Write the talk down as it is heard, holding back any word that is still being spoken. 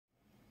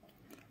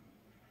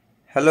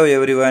Hello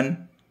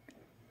everyone,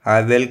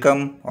 I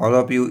welcome all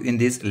of you in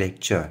this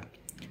lecture.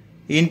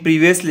 In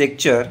previous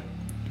lecture,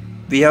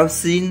 we have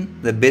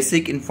seen the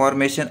basic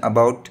information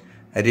about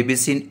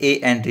Ribisin A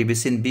and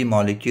Ribisin B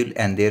molecule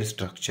and their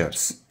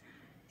structures.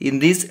 In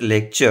this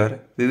lecture,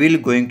 we will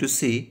going to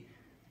see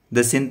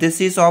the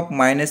synthesis of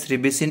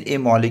 -Ribisin A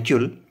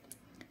molecule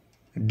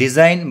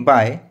designed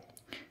by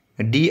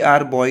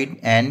D.R. Boyd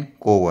and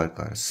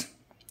co-workers.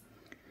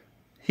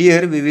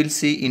 Here we will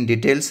see in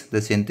details the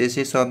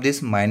synthesis of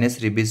this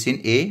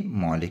 -Ribisin A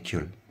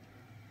molecule.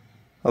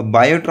 A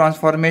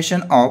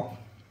biotransformation of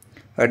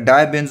a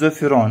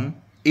dibenzofuran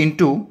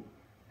into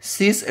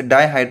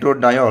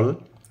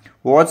cis-dihydrodiol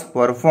was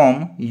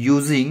performed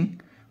using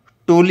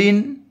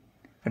toluene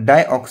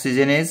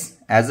dioxygenase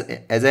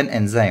as an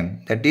enzyme,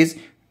 that is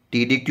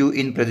TDQ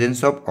in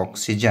presence of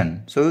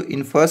oxygen. So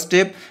in first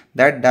step,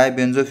 that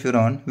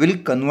dibenzofuran will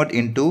convert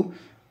into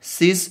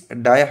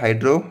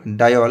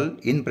cis-dihydrodiol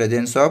in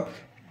presence of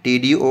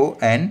TDO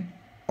and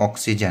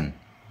oxygen.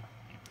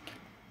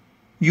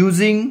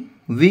 Using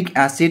weak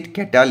acid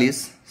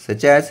catalysts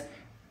such as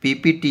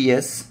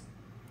PPTS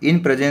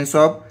in presence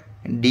of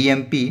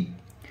DMP,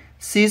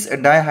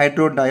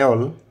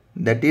 cis-dihydrodiol,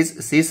 that is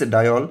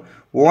cis-diol,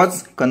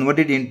 was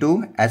converted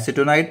into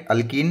acetonide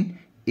alkene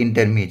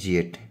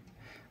intermediate.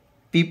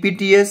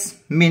 PPTS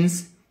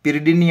means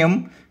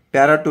pyridinium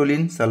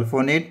paratoluene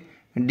sulfonate.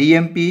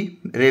 DMP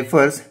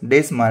refers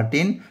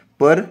Des-Martin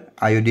per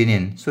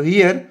iodine. So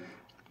here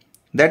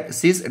that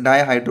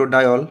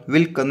cis-dihydrodiol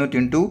will convert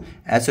into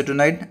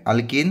acetonide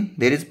alkene.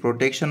 There is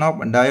protection of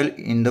diol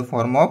in the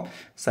form of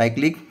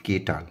cyclic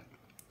ketal.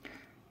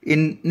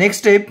 In next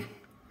step,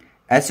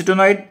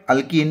 acetonide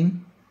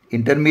alkene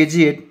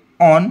intermediate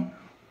on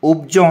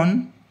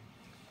upjohn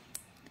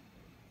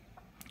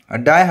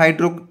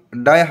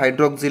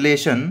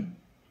dihydroxylation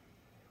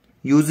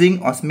using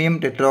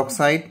osmium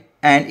tetroxide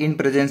and in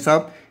presence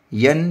of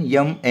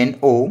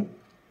NMNO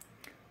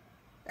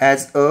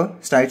as a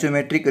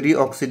stoichiometric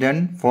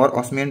reoxidant for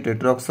osmium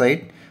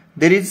tetroxide,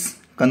 there is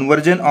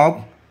conversion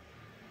of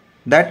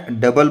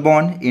that double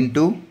bond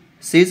into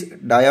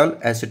cis-diol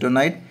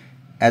acetonide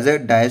as a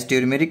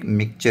diastereomeric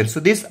mixture. So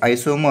this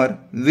isomer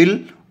will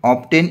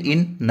obtain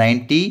in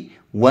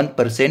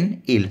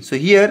 91% yield. So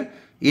here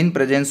in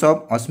presence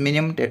of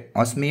osmium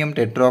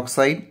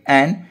tetroxide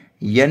and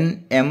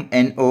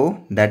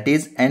NMNO, that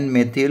is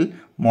N-methyl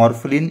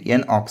morpholine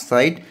N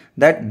oxide,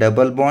 that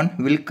double bond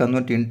will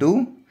convert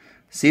into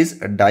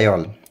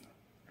cis-diol.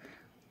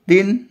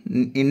 Then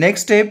in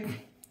next step,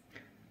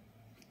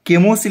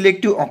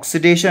 chemoselective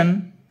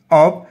oxidation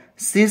of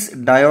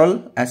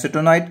cis-diol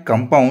acetonide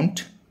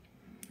compound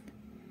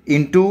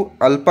into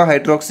alpha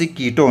hydroxy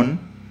ketone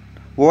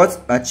was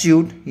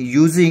achieved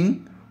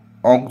using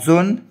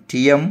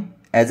oxone-TM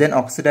as an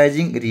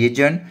oxidizing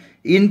reagent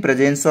in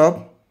presence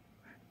of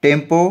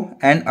TEMPO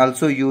and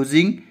also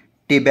using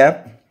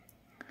TBAP,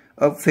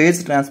 a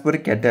phase transfer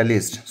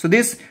catalyst. So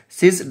this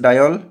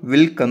cis-diol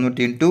will convert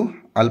into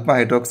alpha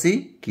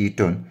hydroxy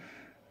ketone.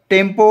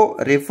 TEMPO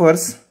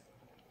refers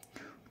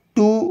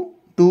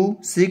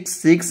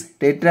 2,2,6,6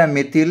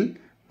 tetramethyl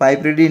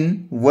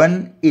piperidine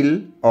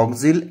 1-il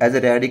oxyl as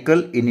a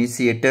radical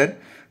initiator.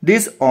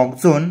 This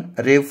oxone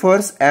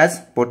refers as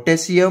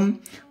potassium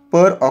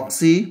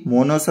peroxy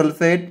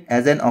monosulfate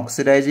as an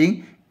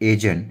oxidizing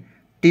agent.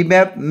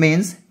 TBAP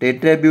means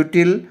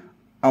tetrabutyl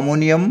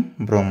ammonium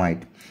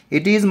bromide.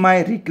 It is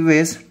my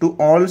request to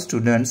all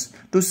students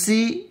to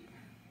see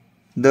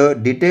the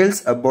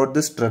details about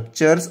the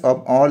structures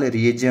of all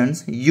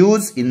reagents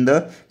used in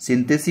the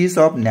synthesis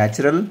of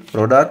natural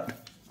product.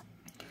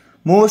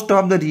 Most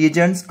of the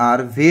reagents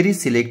are very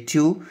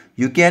selective.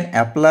 You can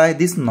apply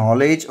this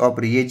knowledge of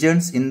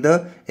reagents in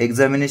the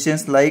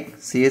examinations like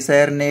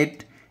CSIR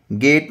NET,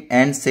 GATE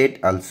and SET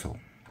also.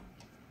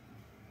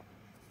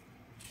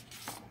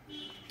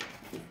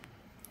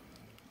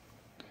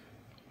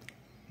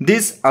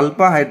 This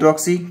alpha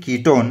hydroxy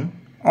ketone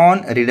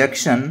on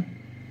reduction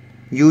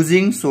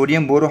using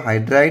sodium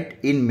borohydride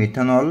in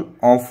methanol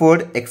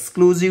offered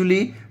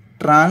exclusively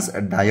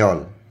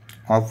trans-diol.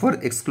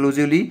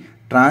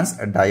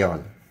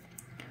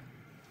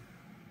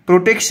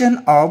 Protection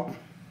of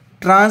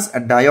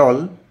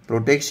trans-diol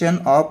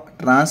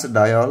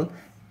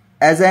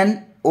as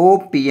an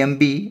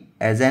OPMB,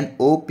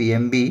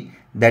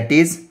 that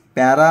is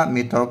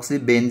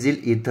para-methoxybenzyl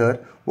ether,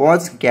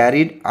 was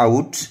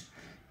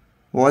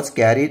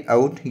carried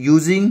out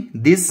using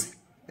this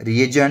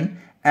reagent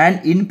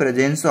and in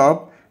presence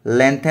of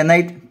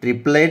lanthanide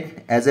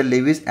triplet as a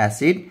Lewis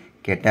acid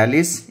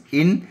catalyst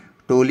in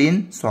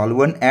toluene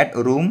solvent at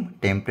room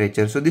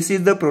temperature. So this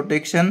is the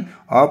protection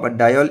of a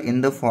diol in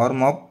the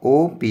form of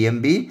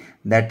OPMB,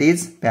 that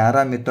is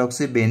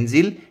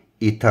para-methoxybenzyl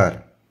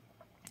ether.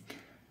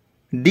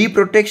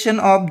 Deprotection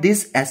of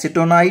this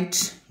acetonide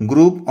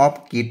group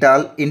of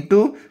ketal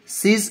into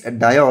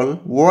cis-diol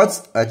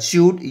was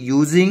achieved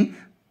using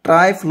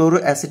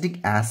trifluoroacetic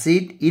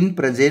acid in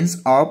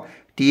presence of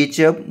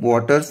THF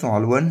water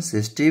solvent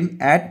system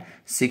at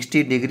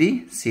 60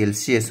 degree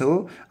Celsius.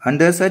 So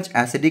under such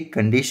acidic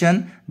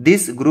condition,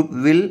 this group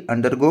will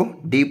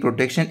undergo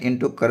deprotection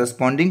into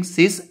corresponding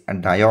cis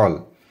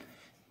diol.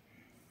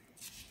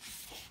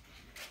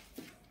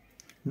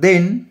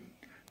 Then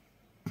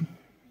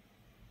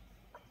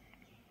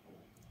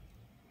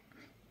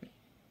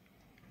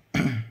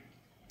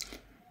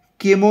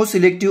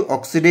chemoselective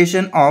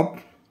oxidation of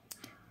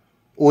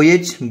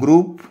OH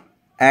group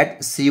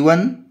at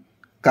C1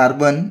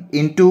 carbon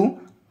into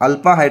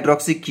alpha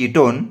hydroxy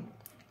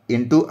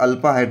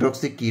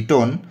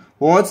ketone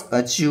was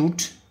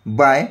achieved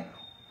by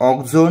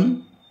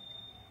oxone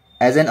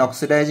as an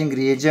oxidizing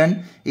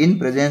reagent in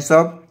presence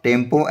of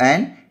TEMPO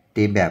and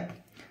TBAP.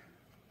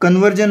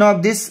 Conversion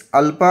of this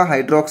alpha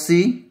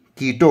hydroxy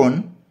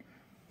ketone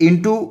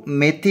into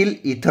methyl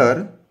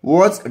ether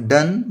was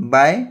done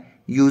by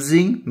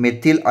using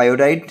methyl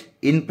iodide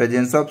in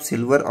presence of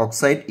silver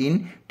oxide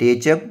in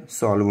THF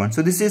solvent.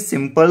 So this is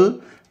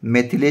simple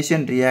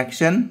methylation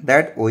reaction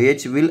that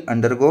OH will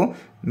undergo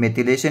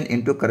methylation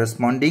into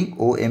corresponding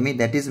OMe,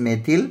 that is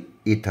methyl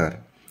ether.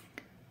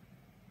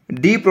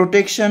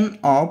 Deprotection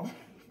of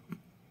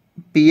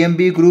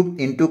PMB group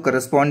into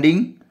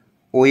corresponding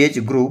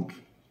OH group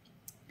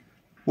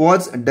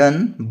was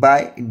done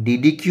by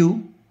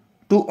DDQ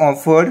to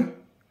offer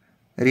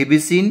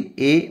Ribisin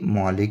A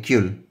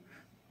molecule.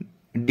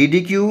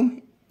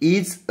 DDQ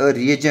is a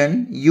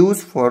reagent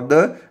used for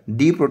the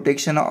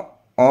deprotection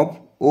of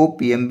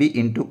OPMB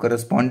into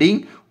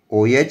corresponding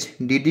OH.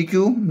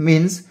 DDQ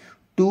means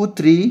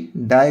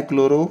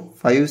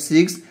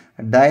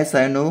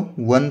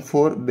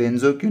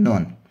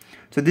 2,3-dicyclo-5,6-dicyano-1,4-benzoquinone.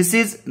 So this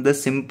is the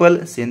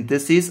simple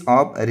synthesis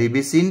of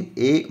Ribisin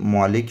A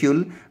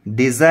molecule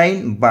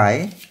designed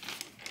by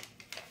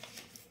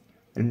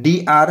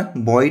Dr.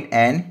 Boyd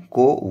and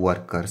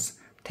co-workers.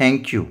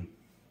 Thank you.